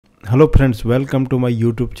Hello friends, welcome to my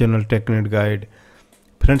YouTube channel TechNet Guide.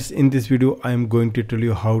 Friends, in this video I am going to tell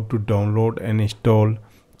you how to download and install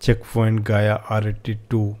Checkpoint Gaia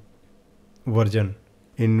R82 version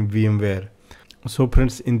in VMware. So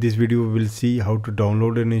friends, in this video we will see how to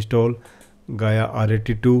download and install Gaia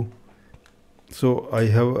R82. So I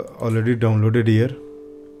have already downloaded here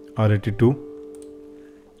R82,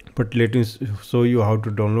 but let me show you how to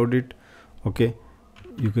download it. Okay,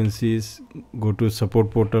 you can see is go to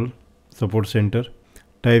support portal, support center,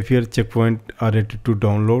 type here Checkpoint R82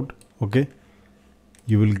 download. Okay,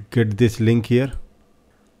 you will get this link here.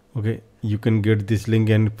 Okay, you can get this link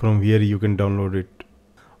and from here you can download it.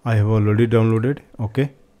 I have already downloaded.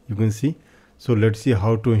 Okay, you can see. So let's see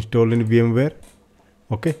how to install in VMware.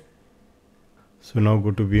 Okay, so now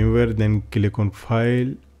go to VMware, then click on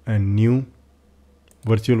file and new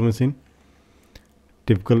virtual machine,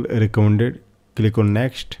 typical recommended. Click on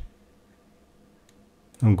next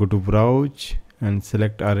and go to browse and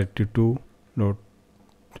select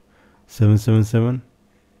R82.777.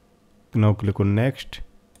 Now click on next,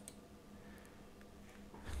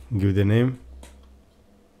 give the name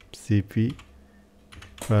CP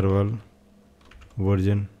Firewall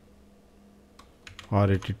version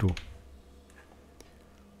R82.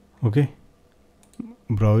 Okay,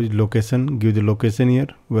 browse location, give the location here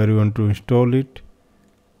where you want to install it.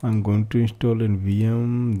 I'm going to install in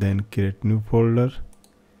VM, then create new folder,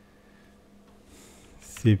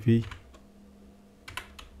 CP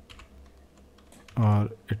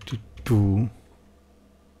R82.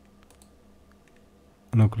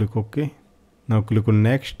 Now click OK. Now click on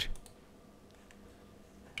next,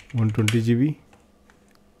 120 GB.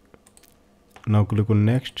 Now click on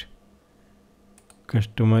next,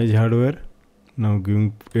 customize hardware. Now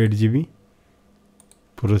giving 8 GB,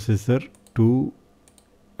 processor 2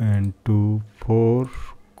 and 2 core,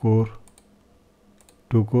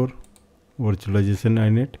 virtualization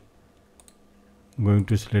iNet. Going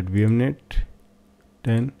to select VMnet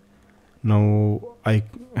 10. Now I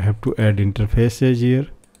have to add interfaces here.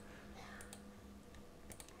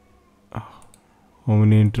 How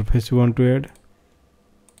many interfaces you want to add?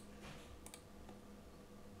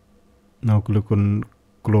 Now click on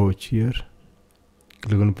close here,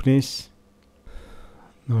 click on finish.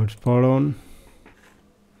 Now it's powered on.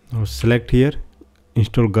 Now select here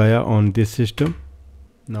install Gaia on this system.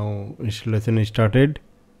 Now installation is started.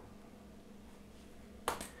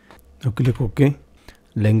 Now click OK.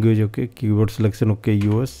 Language OK, keyboard selection OK,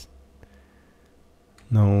 US.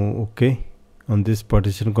 Now OK on this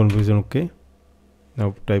partition configuration OK.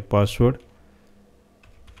 Now type password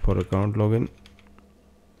for account login.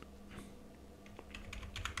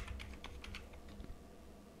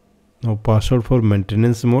 Now password for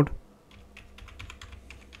maintenance mode.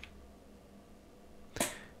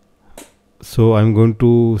 So I'm going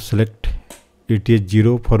to select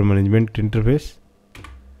ATH0 for management interface.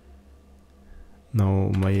 Now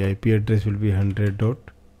my IP address will be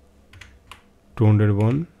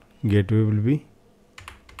 100.201, gateway will be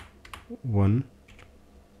 1.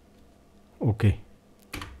 Okay.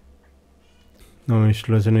 Now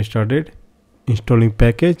installation is started. Installing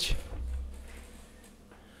package.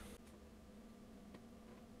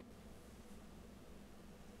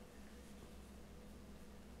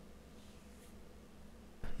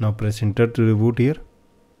 Now press enter to reboot here.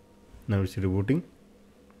 Now it's rebooting.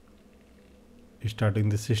 Starting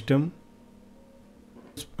the system.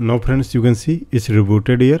 Now friends, you can see it's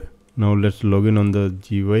rebooted here. Now let's log in on the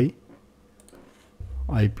GUI.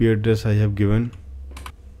 IP address I have given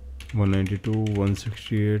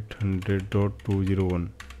 192.168.100.201.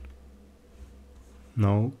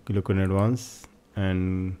 Now click on advanced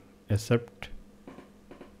and accept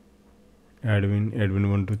admin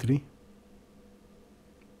 123.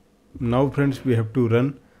 Now friends, we have to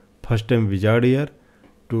run first time wizard here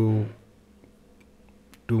to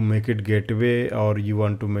make it gateway, or you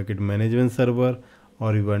want to make it management server,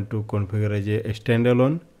 or you want to configure as a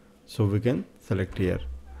standalone. So we can select here.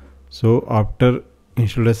 So after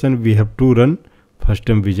installation we have to run first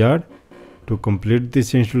time wizard to complete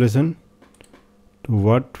this installation. To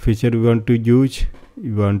what feature we want to use,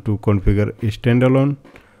 you want to configure a standalone,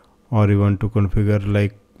 or you want to configure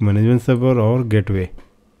like management server or gateway.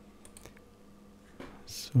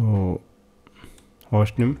 So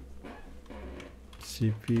hostname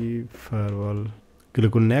CP Firewall,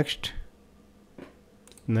 click on next.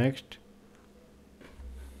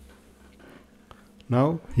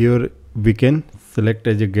 Now here we can select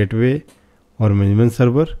as a gateway or management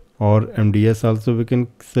server, or MDS also we can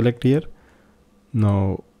select here.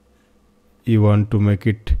 Now you want to make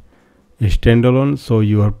it a standalone, so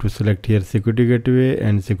you have to select here security gateway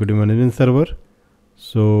and security management server.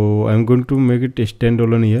 So I'm going to make it a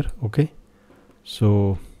standalone here. Okay,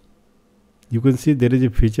 so you can see there is a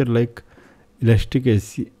feature like Elastic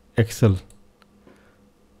Excel.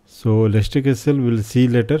 So Elastic Excel will see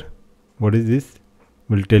later. What is this?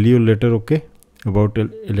 We'll tell you later. Okay, about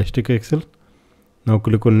Elastic Excel. Now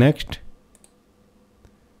click on next.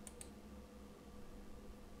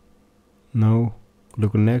 Now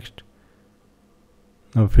click on next.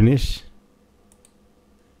 Now finish.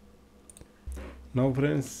 Now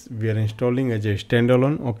friends, we are installing as a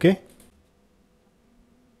standalone. Okay,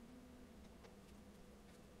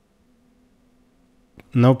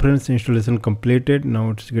 now friends, installation completed. Now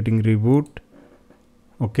it's getting reboot.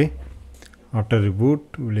 Okay, after reboot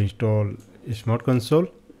we'll install Smart Console.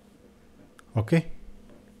 Okay,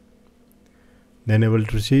 then able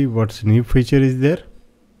to see what's new feature is there.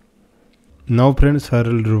 Now friends,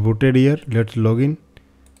 Firewall rebooted here. Let's log in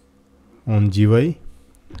on GUI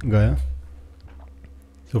Gaia.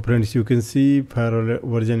 So friends, you can see Firewall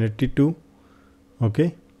version 82.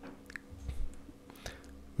 Okay,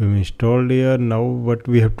 we installed here. Now what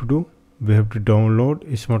we have to do, we have to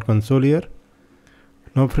download Smart Console here.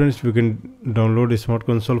 Now friends, we can download Smart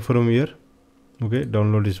Console from here. Okay,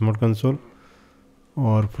 download Smart Console,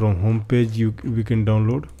 or from home page we can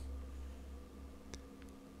download.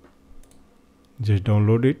 Just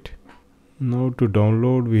download it. Now to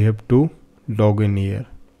download we have to log in here.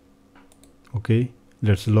 Okay,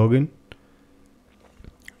 let's log in.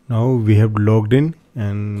 Now we have logged in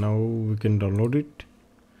and now we can download it.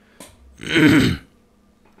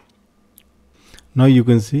 Now you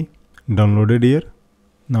can see downloaded here.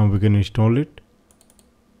 Now we can install it.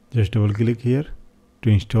 Just double click here to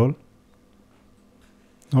install.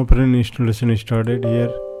 Now friend, installation is started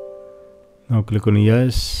here. Now click on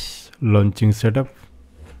yes, launching setup.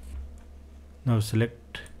 Now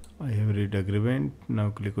select I have read agreement. Now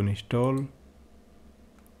click on install.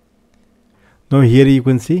 Now here you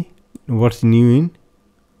can see what's new in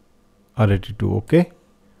R82. Okay,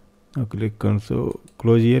 now click on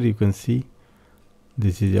close here. You can see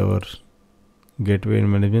this is our gateway and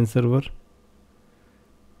management server.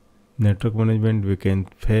 Network management, we can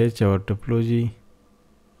fetch our topology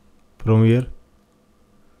from here.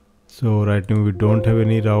 So right now we don't have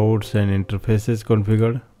any routes and interfaces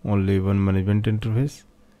configured, only one management interface.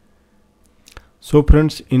 So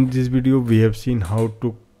friends, in this video we have seen how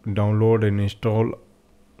to download and install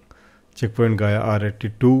Checkpoint Gaia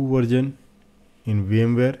R82 version in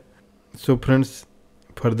VMware. So friends,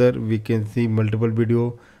 further we can see multiple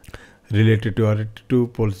video related to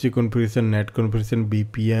R82, policy configuration, net configuration,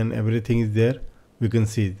 VPN, everything is there. We can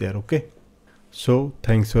see it there. Okay, so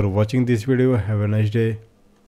thanks for watching this video. Have a nice day.